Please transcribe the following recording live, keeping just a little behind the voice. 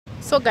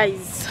So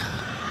guys,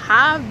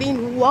 I've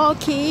been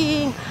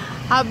walking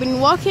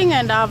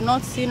and I have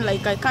not seen,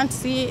 like, I can't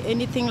see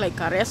anything like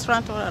a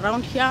restaurant or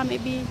around here,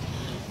 maybe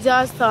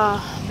just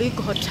big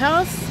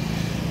hotels,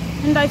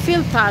 and I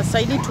feel thirst.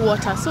 I need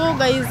water. So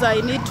guys,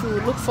 I need to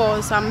look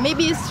for some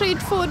maybe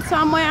street food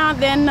somewhere,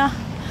 then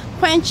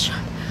quench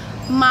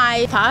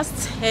my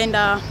thirst. And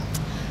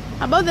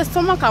about the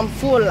stomach, I'm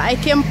full. I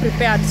came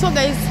prepared. So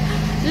guys,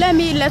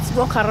 let's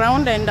walk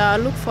around and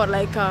look for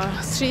like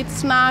street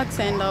snacks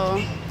and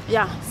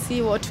yeah,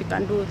 see what we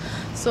can do.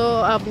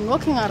 So I've been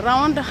walking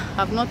around,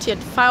 I've not yet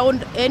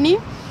found any.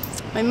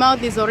 My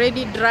mouth is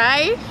already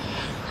dry.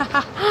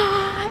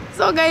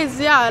 So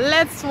guys, yeah,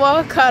 let's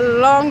walk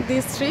along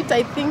this street.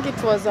 I think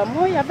it was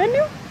Moi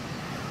Avenue.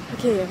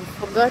 Okay, I've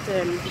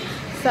forgotten.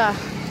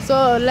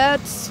 So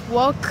let's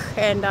walk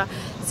and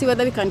see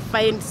whether we can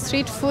find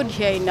street food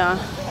here in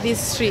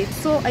this street.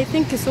 So I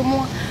think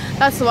Kisumu,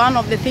 that's one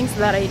of the things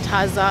that it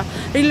has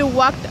really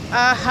worked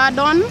hard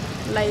on,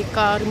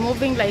 like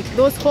removing like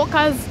those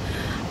hawkers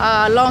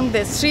along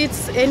the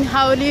streets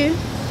anyhowly.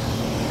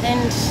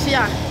 And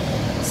yeah,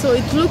 so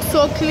it looks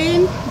so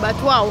clean, but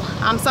wow,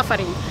 I'm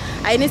suffering.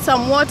 I need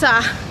some water.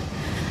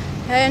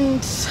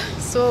 And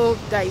so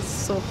guys,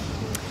 so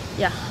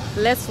yeah,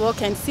 let's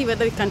walk and see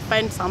whether we can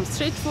find some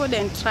street food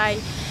and try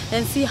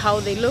and see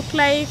how they look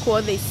like,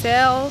 what they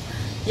sell,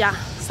 yeah,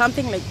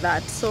 something like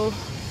that. So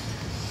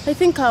I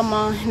think I'm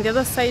on the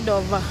other side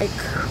of like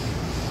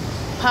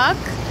park,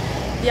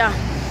 yeah,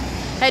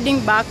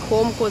 heading back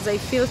home because I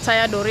feel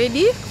tired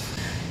already.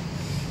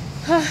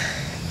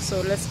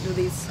 So let's do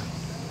this.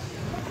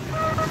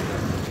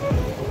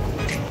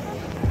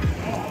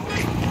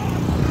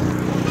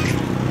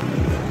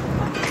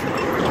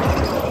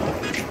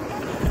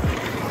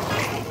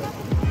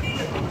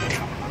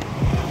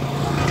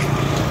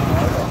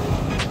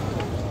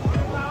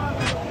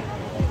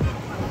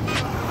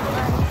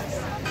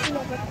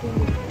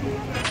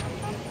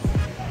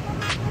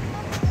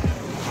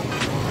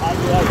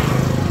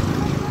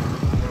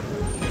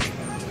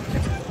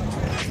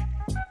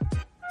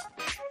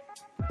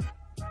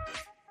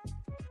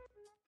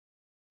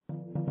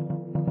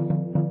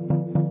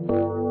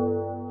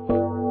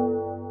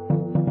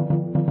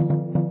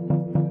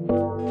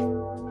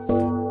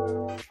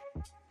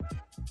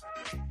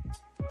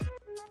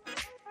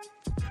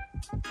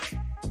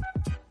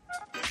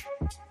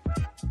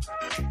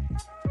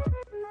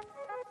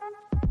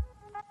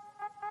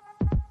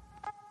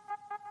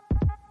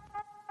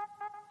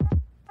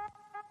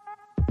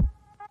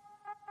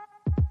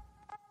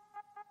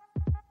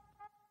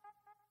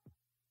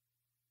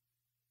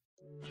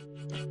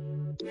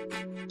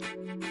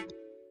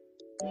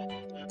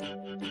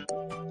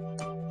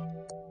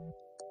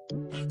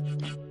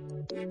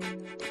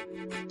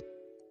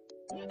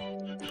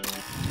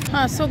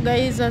 So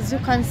guys, as you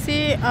can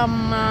see,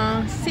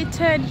 I'm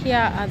seated here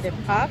at the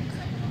park.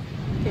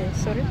 Okay,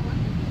 sorry.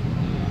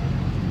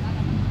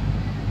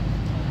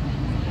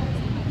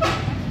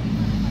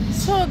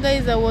 So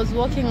guys, I was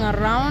walking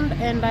around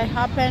and I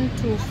happened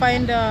to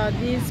find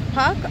this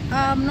park.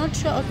 I'm not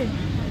sure. Okay,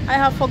 I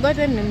have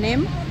forgotten the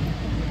name.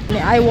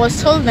 I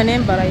was told the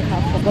name, but I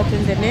have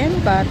forgotten the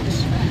name. But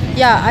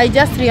yeah, I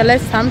just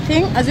realized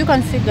something. As you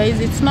can see guys,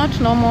 it's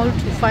not normal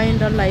to find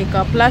like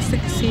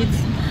plastic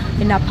seats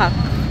in a park.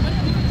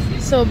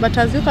 So, but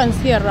as you can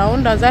see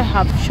around, as I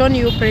have shown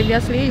you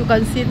previously, you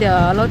can see there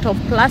are a lot of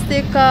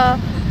plastic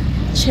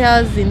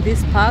chairs in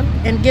this park.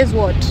 And guess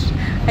what?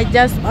 I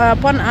just,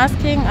 upon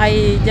asking,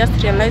 I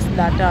just realized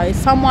that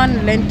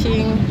someone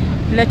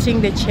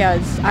letting the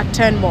chairs at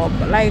 10 bob.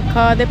 Like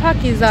the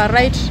park is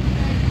right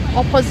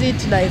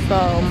opposite, like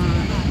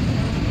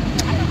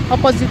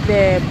opposite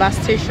the bus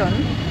station.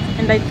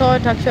 And I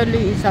thought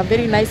actually it's a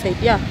very nice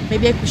idea.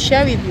 Maybe I could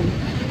share with you.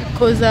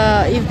 Because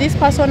if this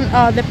person,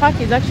 the park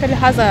is actually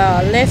has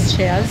less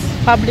chairs,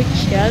 public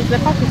chairs. The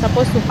park is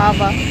supposed to have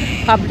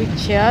public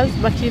chairs,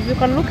 but if you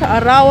can look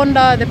around,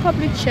 the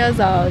public chairs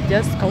are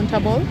just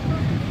countable.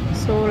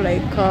 So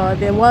like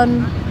the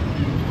ones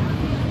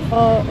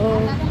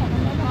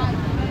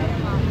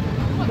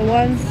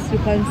you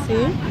can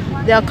see,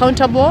 they are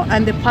countable,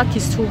 and the park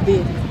is too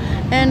big.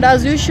 And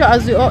as usual,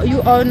 as you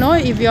all know,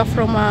 if you are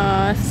from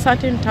a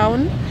certain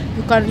town,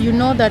 you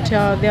know that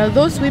there are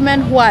those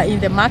women who are in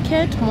the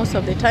market. Most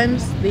of the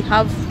times they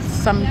have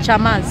some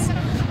chamas.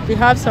 They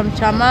have some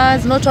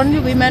chamas, not only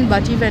women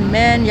but even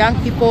men, young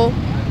people.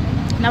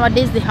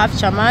 Nowadays they have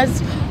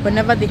chamas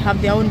whenever they have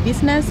their own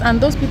business,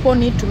 and those people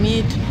need to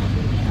meet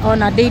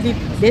on a daily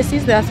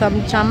basis. There are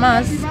some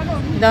chamas,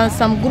 there are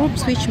some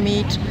groups which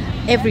meet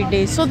every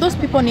day. So those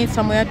people need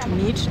somewhere to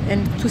meet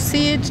and to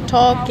sit,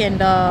 talk,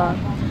 and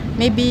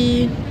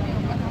maybe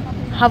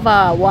have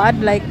a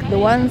word, like the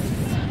ones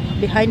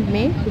behind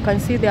me. You can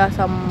see there are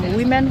some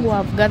women who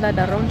have gathered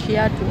around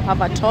here to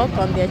have a talk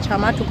on their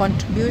chama, to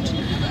contribute.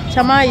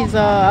 Chama is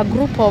a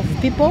group of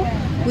people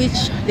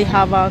which they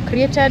have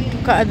created.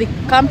 They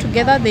come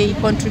together, they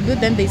contribute,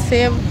 then they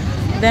save,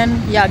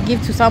 then yeah,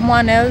 give to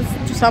someone else,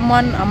 to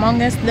someone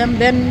amongst them.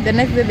 Then the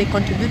next day they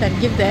contribute and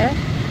give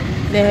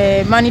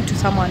the money to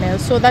someone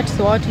else. So that's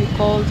what we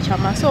call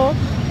chama. So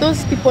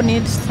those people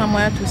need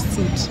somewhere to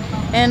sit,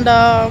 and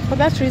for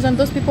that reason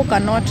those people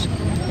cannot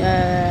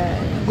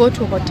go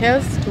to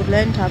hotels to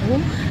rent a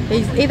room.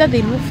 It's either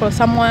they look for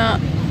somewhere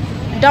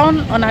down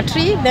on a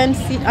tree, then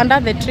sit under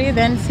the tree,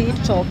 then sit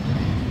top.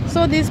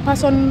 So this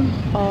person,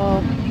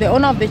 the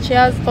owner of the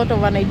chairs, thought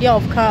of an idea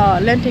of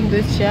renting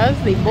those chairs.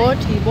 He bought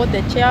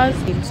the chairs,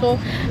 so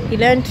he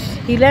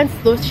rents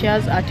those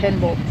chairs at 10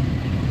 bob.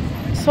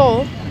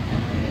 So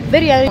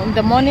very early in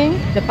the morning,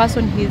 the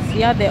person is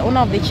here, the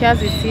owner of the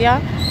chairs is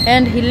here,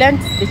 and he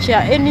lends the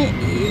chair.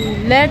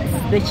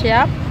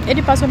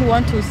 Any person who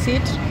wants to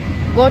sit,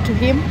 go to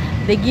him.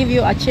 They give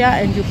you a chair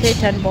and you pay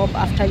 10 bob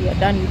after you are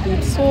done with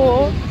it.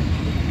 So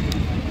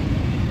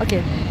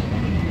okay,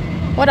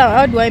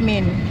 how do I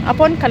mean?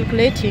 Upon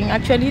calculating,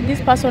 actually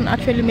this person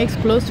actually makes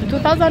close to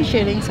 2,000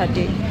 shillings a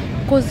day,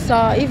 because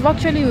if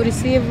actually you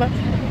receive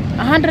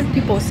 100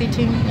 people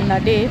sitting in a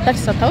day,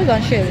 that's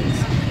 1,000 shillings.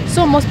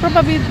 So most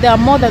probably there are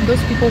more than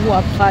those people who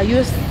have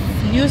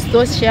used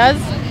those chairs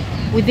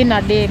within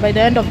a day, by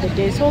the end of the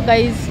day. So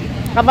guys,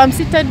 if I'm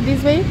seated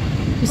this way,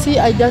 you see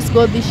I just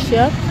got this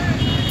chair,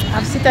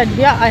 I'm seated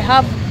here. I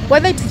have,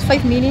 whether it is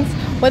 5 minutes,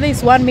 whether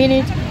it's 1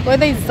 minute,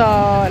 whether it's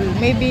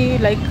maybe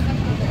like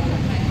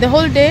the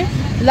whole day,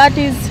 that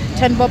is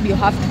 10 bob you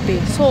have to pay.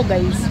 So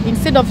guys,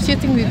 instead of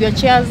sitting with your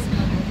chairs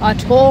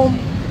at home,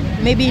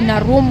 maybe in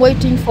a room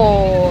waiting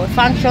for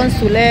functions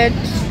to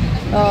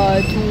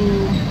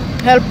to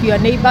help your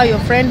neighbor, your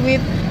friend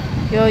with,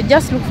 you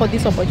just look for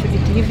this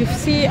opportunity. If you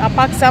see a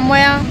park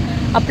somewhere,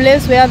 a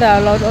place where there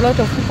are a lot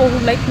of people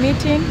who like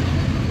meeting,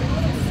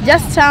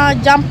 just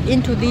jump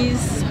into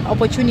this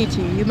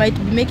opportunity. You might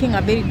be making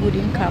a very good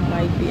income.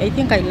 I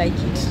think I like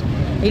it.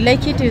 I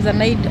like it. It's a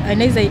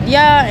nice idea,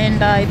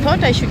 and I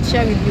thought I should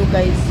share with you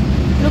guys.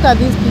 Look at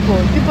these people.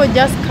 People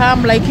just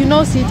come, like, you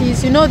know,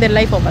 cities, you know the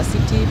life of a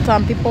city.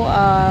 Some people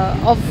are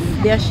off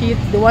their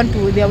shift,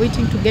 they are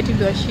waiting to get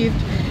into a shift.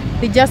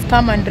 They just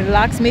come and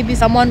relax. Maybe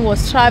someone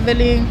was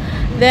traveling,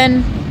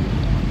 then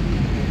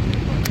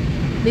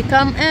they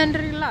come and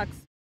relax.